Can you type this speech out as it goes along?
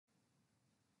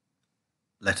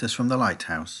Letters from the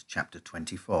Lighthouse, Chapter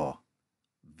 24.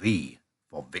 V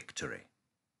for Victory.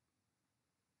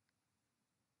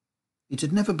 It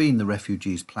had never been the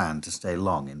refugees' plan to stay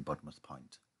long in Budmouth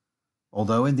Point.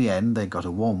 Although in the end they got a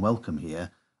warm welcome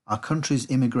here, our country's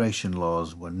immigration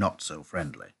laws were not so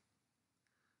friendly.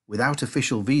 Without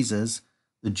official visas,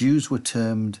 the Jews were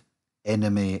termed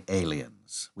enemy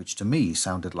aliens, which to me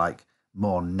sounded like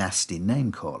more nasty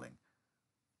name-calling.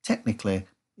 Technically,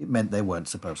 it meant they weren't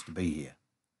supposed to be here.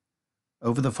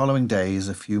 Over the following days,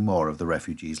 a few more of the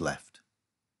refugees left.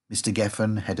 Mr.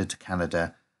 Geffen headed to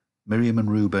Canada, Miriam and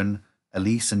Reuben,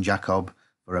 Elise and Jacob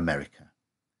for America.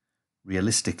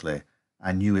 Realistically,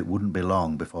 I knew it wouldn't be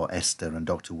long before Esther and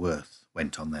Dr. Worth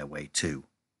went on their way too.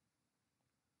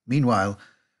 Meanwhile,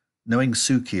 knowing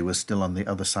Suki was still on the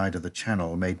other side of the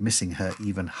channel made missing her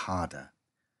even harder.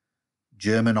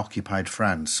 German-occupied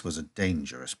France was a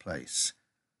dangerous place.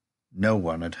 No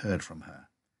one had heard from her.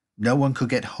 No one could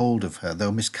get hold of her,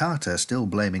 though Miss Carter, still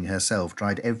blaming herself,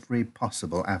 tried every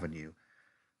possible avenue.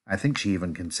 I think she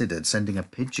even considered sending a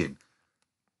pigeon.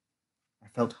 I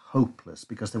felt hopeless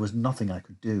because there was nothing I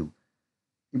could do.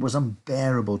 It was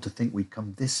unbearable to think we'd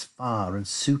come this far and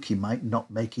Suki might not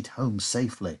make it home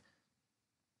safely.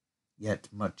 Yet,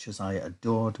 much as I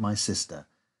adored my sister,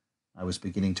 I was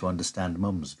beginning to understand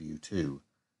Mum's view too.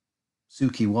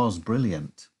 Suki was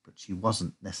brilliant, but she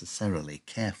wasn't necessarily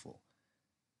careful.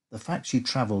 The fact she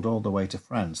travelled all the way to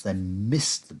France, then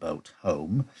missed the boat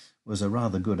home, was a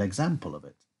rather good example of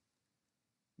it.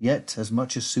 Yet, as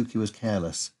much as Suki was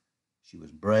careless, she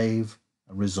was brave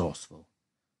and resourceful,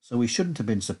 so we shouldn't have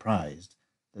been surprised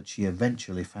that she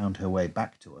eventually found her way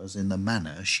back to us in the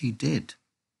manner she did.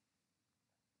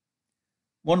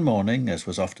 One morning, as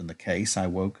was often the case, I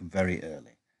woke very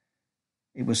early.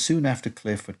 It was soon after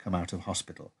Cliff had come out of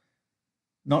hospital.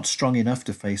 Not strong enough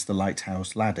to face the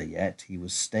Lighthouse ladder yet, he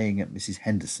was staying at Mrs.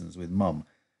 Henderson's with Mum,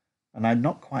 and I'd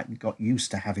not quite got used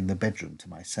to having the bedroom to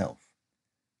myself.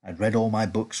 I'd read all my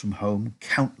books from home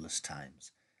countless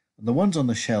times, and the ones on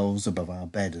the shelves above our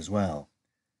bed as well.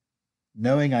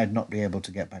 Knowing I'd not be able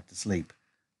to get back to sleep,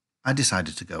 I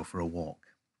decided to go for a walk.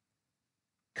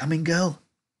 "Coming, girl?"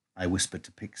 I whispered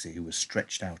to Pixie, who was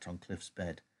stretched out on Cliff's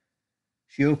bed.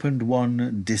 She opened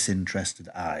one disinterested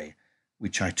eye,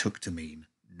 which I took to mean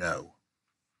no.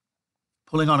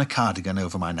 Pulling on a cardigan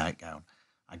over my nightgown,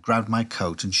 I grabbed my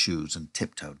coat and shoes and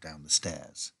tiptoed down the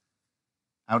stairs.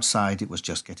 Outside it was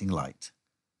just getting light.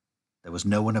 There was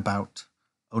no one about,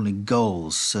 only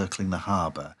gulls circling the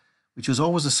harbour, which was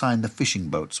always a sign the fishing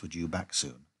boats were due back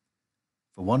soon.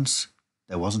 For once,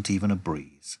 there wasn't even a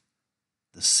breeze.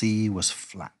 The sea was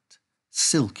flat,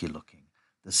 silky-looking,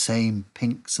 the same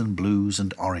pinks and blues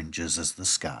and oranges as the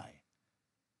sky.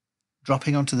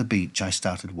 Dropping onto the beach, I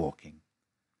started walking.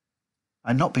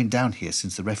 I'd not been down here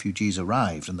since the refugees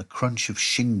arrived, and the crunch of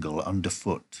shingle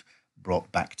underfoot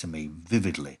brought back to me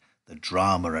vividly the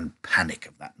drama and panic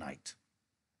of that night.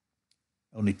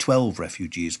 Only 12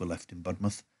 refugees were left in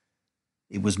Budmouth.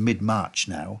 It was mid-March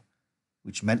now,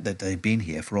 which meant that they'd been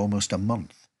here for almost a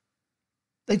month.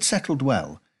 They'd settled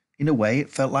well. In a way, it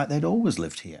felt like they'd always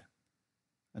lived here.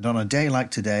 And on a day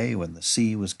like today, when the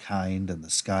sea was kind and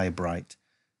the sky bright,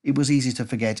 it was easy to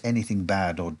forget anything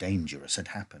bad or dangerous had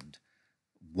happened,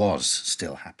 was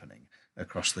still happening,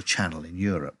 across the channel in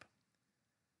Europe.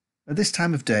 At this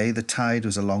time of day, the tide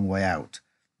was a long way out,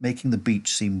 making the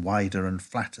beach seem wider and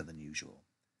flatter than usual.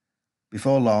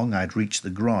 Before long, I'd reached the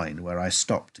groin, where I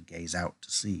stopped to gaze out to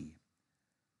sea.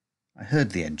 I heard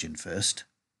the engine first,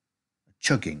 a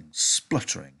chugging,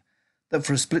 spluttering, that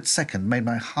for a split second made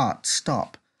my heart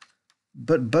stop.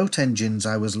 But boat engines,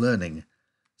 I was learning,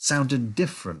 sounded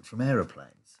different from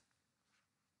aeroplanes.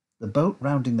 The boat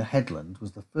rounding the headland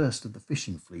was the first of the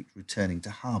fishing fleet returning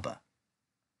to harbour.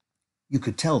 You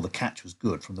could tell the catch was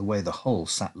good from the way the hull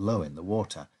sat low in the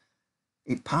water.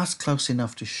 It passed close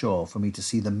enough to shore for me to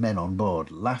see the men on board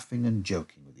laughing and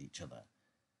joking with each other.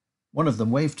 One of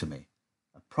them waved to me,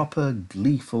 a proper,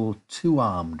 gleeful,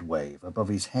 two-armed wave above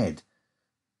his head.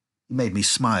 He made me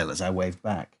smile as I waved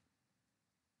back.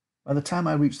 By the time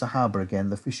I reached the harbour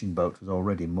again, the fishing boat was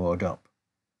already moored up.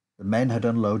 The men had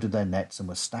unloaded their nets and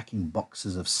were stacking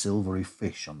boxes of silvery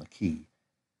fish on the quay.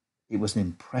 It was an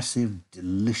impressive,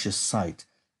 delicious sight,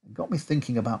 and got me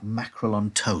thinking about mackerel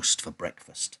on toast for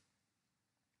breakfast.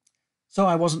 So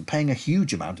I wasn't paying a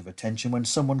huge amount of attention when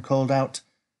someone called out,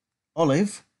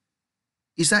 "Olive,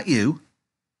 is that you?"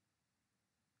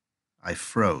 I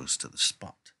froze to the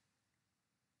spot.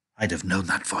 I'd have known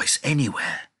that voice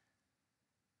anywhere.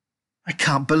 "I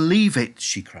can't believe it,"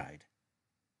 she cried.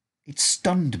 It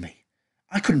stunned me.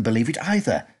 I couldn't believe it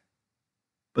either.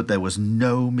 But there was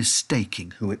no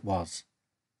mistaking who it was.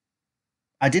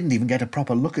 I didn't even get a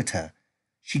proper look at her.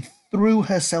 She threw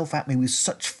herself at me with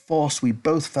such force we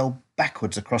both fell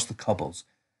backwards across the cobbles.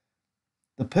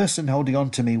 The person holding on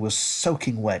to me was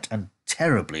soaking wet and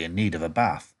terribly in need of a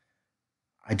bath.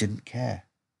 I didn't care.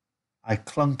 I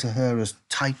clung to her as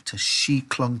tight as she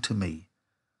clung to me.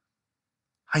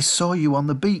 "I saw you on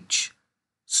the beach,"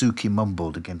 Suki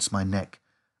mumbled against my neck.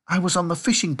 "I was on the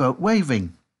fishing boat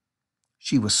waving."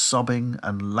 She was sobbing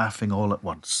and laughing all at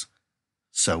once.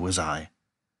 So was I.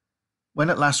 When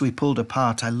at last we pulled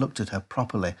apart, I looked at her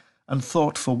properly and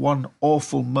thought for one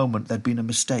awful moment there'd been a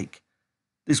mistake.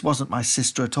 This wasn't my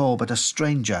sister at all, but a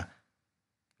stranger.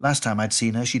 Last time I'd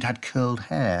seen her, she'd had curled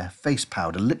hair, face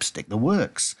powder, lipstick, the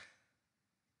works.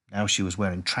 Now she was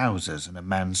wearing trousers and a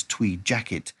man's tweed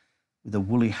jacket, with a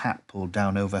woolly hat pulled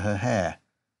down over her hair.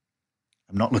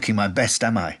 "I'm not looking my best,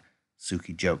 am I?"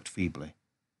 Suki joked feebly.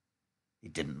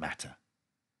 It didn't matter.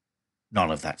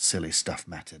 None of that silly stuff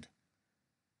mattered.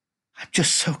 "I'm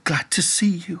just so glad to see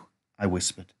you," I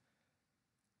whispered.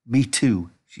 "Me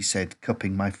too," she said,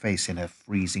 cupping my face in her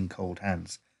freezing cold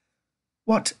hands.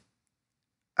 "What?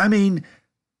 I mean,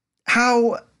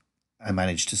 how—" I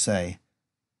managed to say.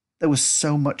 There was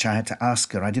so much I had to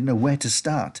ask her, I didn't know where to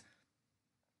start.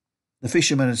 The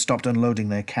fishermen had stopped unloading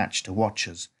their catch to watch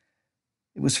us.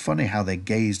 It was funny how they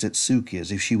gazed at Suki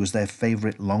as if she was their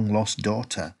favourite long-lost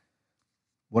daughter.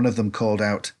 One of them called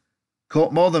out,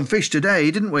 "Caught more than fish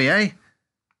today, didn't we, eh?"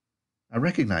 I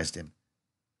recognised him.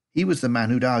 He was the man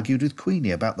who'd argued with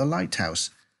Queenie about the Lighthouse,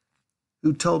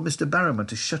 who'd told Mr. Barrowman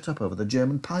to shut up over the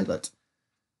German pilot.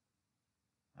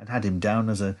 I'd had him down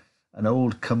as an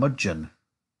old curmudgeon,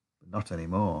 but not any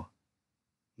more.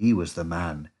 He was the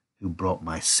man who brought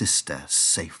my sister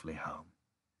safely home.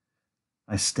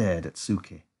 I stared at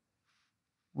Suki.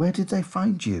 "Where did they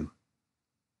find you?"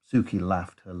 Suki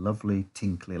laughed, her lovely,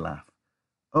 tinkly laugh.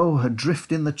 "Oh,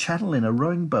 adrift in the channel in a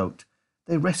rowing boat.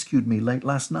 They rescued me late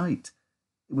last night.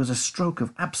 It was a stroke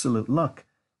of absolute luck.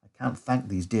 I can't thank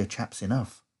these dear chaps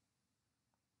enough."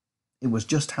 It was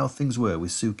just how things were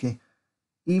with Suki.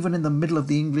 Even in the middle of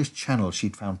the English Channel,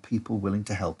 she'd found people willing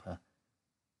to help her.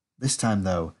 This time,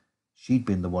 though, she'd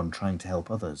been the one trying to help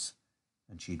others,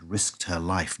 and she'd risked her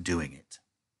life doing it.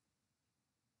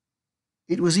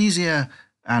 It was easier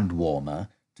and warmer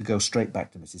to go straight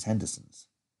back to Mrs. Henderson's.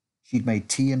 She'd made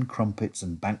tea and crumpets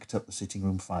and banked up the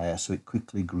sitting-room fire so it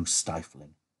quickly grew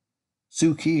stifling.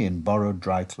 Suki, in borrowed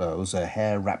dry clothes, her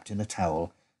hair wrapped in a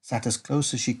towel, sat as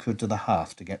close as she could to the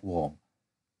hearth to get warm.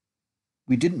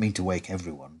 We didn't mean to wake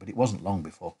everyone, but it wasn't long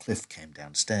before Cliff came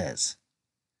downstairs.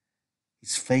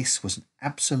 His face was an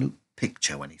absolute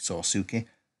picture when he saw Suki.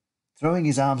 Throwing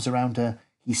his arms around her,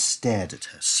 he stared at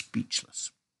her,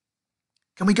 speechless.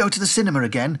 "Can we go to the cinema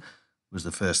again?" was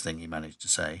the first thing he managed to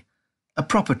say. "A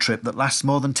proper trip that lasts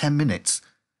more than 10 minutes.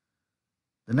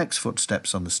 The next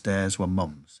footsteps on the stairs were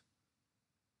Mum's.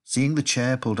 Seeing the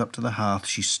chair pulled up to the hearth,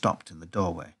 she stopped in the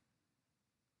doorway.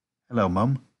 "Hello,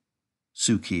 Mum."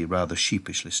 Suki rather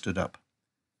sheepishly stood up.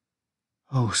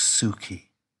 "Oh, Suki,"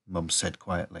 Mum said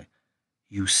quietly.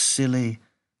 "You silly,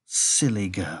 silly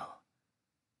girl."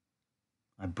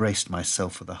 I braced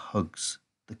myself for the hugs,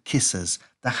 the kisses,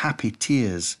 the happy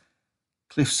tears.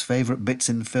 Cliff's favourite bits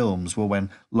in films were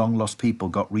when long-lost people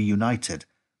got reunited,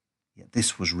 yet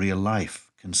this was real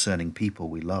life concerning people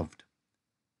we loved.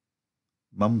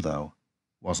 Mum, though,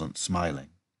 wasn't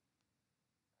smiling.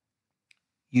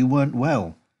 "You weren't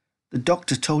well. The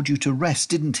doctor told you to rest,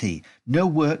 didn't he? No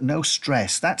work, no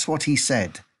stress. That's what he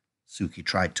said," Suki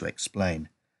tried to explain.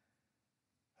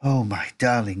 "Oh, my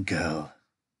darling girl,"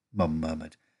 Mum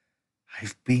murmured.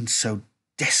 "I've been so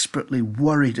desperately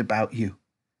worried about you."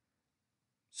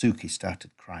 Suki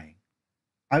started crying.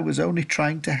 "I was only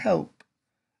trying to help.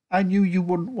 I knew you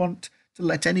wouldn't want to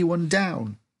let anyone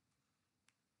down."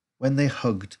 When they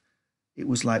hugged, it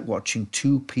was like watching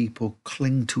two people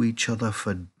cling to each other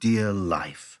for dear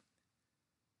life.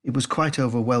 It was quite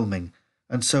overwhelming,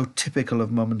 and so typical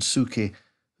of Mum and Suki,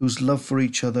 whose love for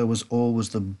each other was always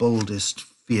the boldest,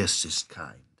 fiercest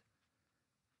kind.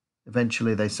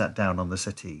 Eventually they sat down on the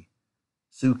settee.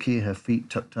 Suki, her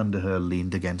feet tucked under her,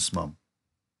 leaned against Mum.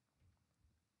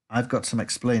 "I've got some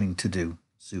explaining to do,"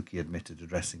 Suki admitted,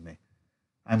 addressing me.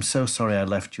 "I'm so sorry I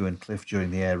left you and Cliff during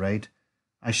the air raid.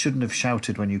 I shouldn't have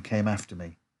shouted when you came after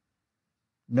me."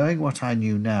 Knowing what I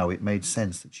knew now, it made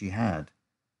sense that she had.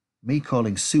 Me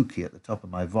calling Suki at the top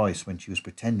of my voice when she was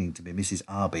pretending to be Mrs.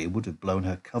 Arby would have blown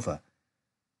her cover.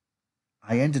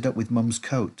 "I ended up with Mum's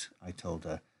coat," I told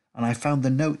her, "and I found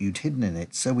the note you'd hidden in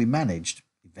it, so we managed,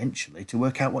 eventually, to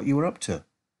work out what you were up to."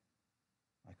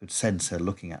 I could sense her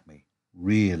looking at me,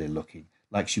 really looking,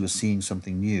 like she was seeing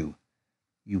something new.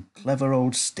 "You clever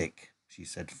old stick," she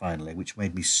said finally, which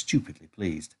made me stupidly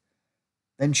pleased.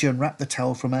 Then she unwrapped the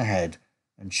towel from her head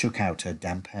and shook out her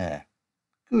damp hair.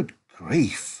 "Good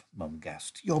grief," Mum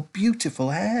gasped. "Your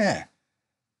beautiful hair!"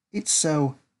 "It's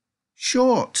so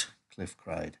short," Cliff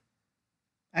cried.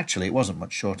 Actually, it wasn't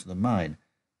much shorter than mine,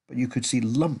 but you could see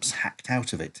lumps hacked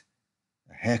out of it.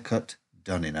 A haircut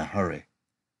done in a hurry.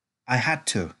 "I had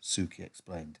to," Suki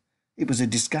explained. "It was a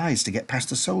disguise to get past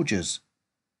the soldiers."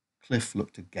 Cliff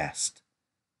looked aghast.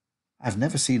 "I've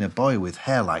never seen a boy with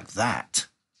hair like that."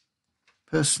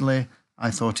 Personally,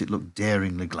 I thought it looked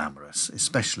daringly glamorous,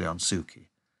 especially on Suki.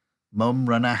 Mum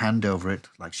ran her hand over it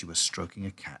like she was stroking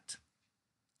a cat.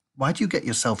 "Why do you get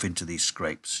yourself into these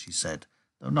scrapes?" she said,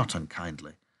 though not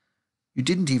unkindly. "You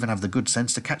didn't even have the good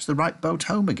sense to catch the right boat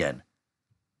home again."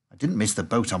 "I didn't miss the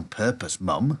boat on purpose,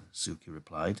 Mum," Suki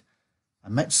replied. "I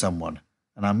met someone,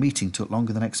 and our meeting took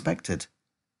longer than expected.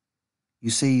 You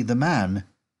see, the man,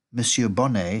 Monsieur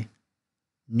Bonnet,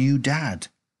 knew Dad."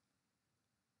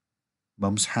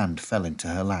 Mum's hand fell into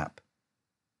her lap.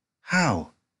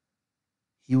 "How?"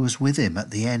 "He was with him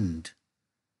at the end."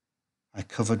 I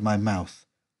covered my mouth,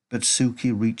 but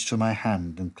Suki reached for my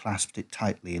hand and clasped it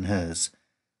tightly in hers.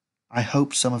 I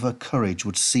hoped some of her courage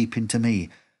would seep into me,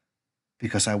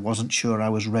 because I wasn't sure I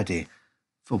was ready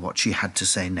for what she had to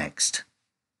say next.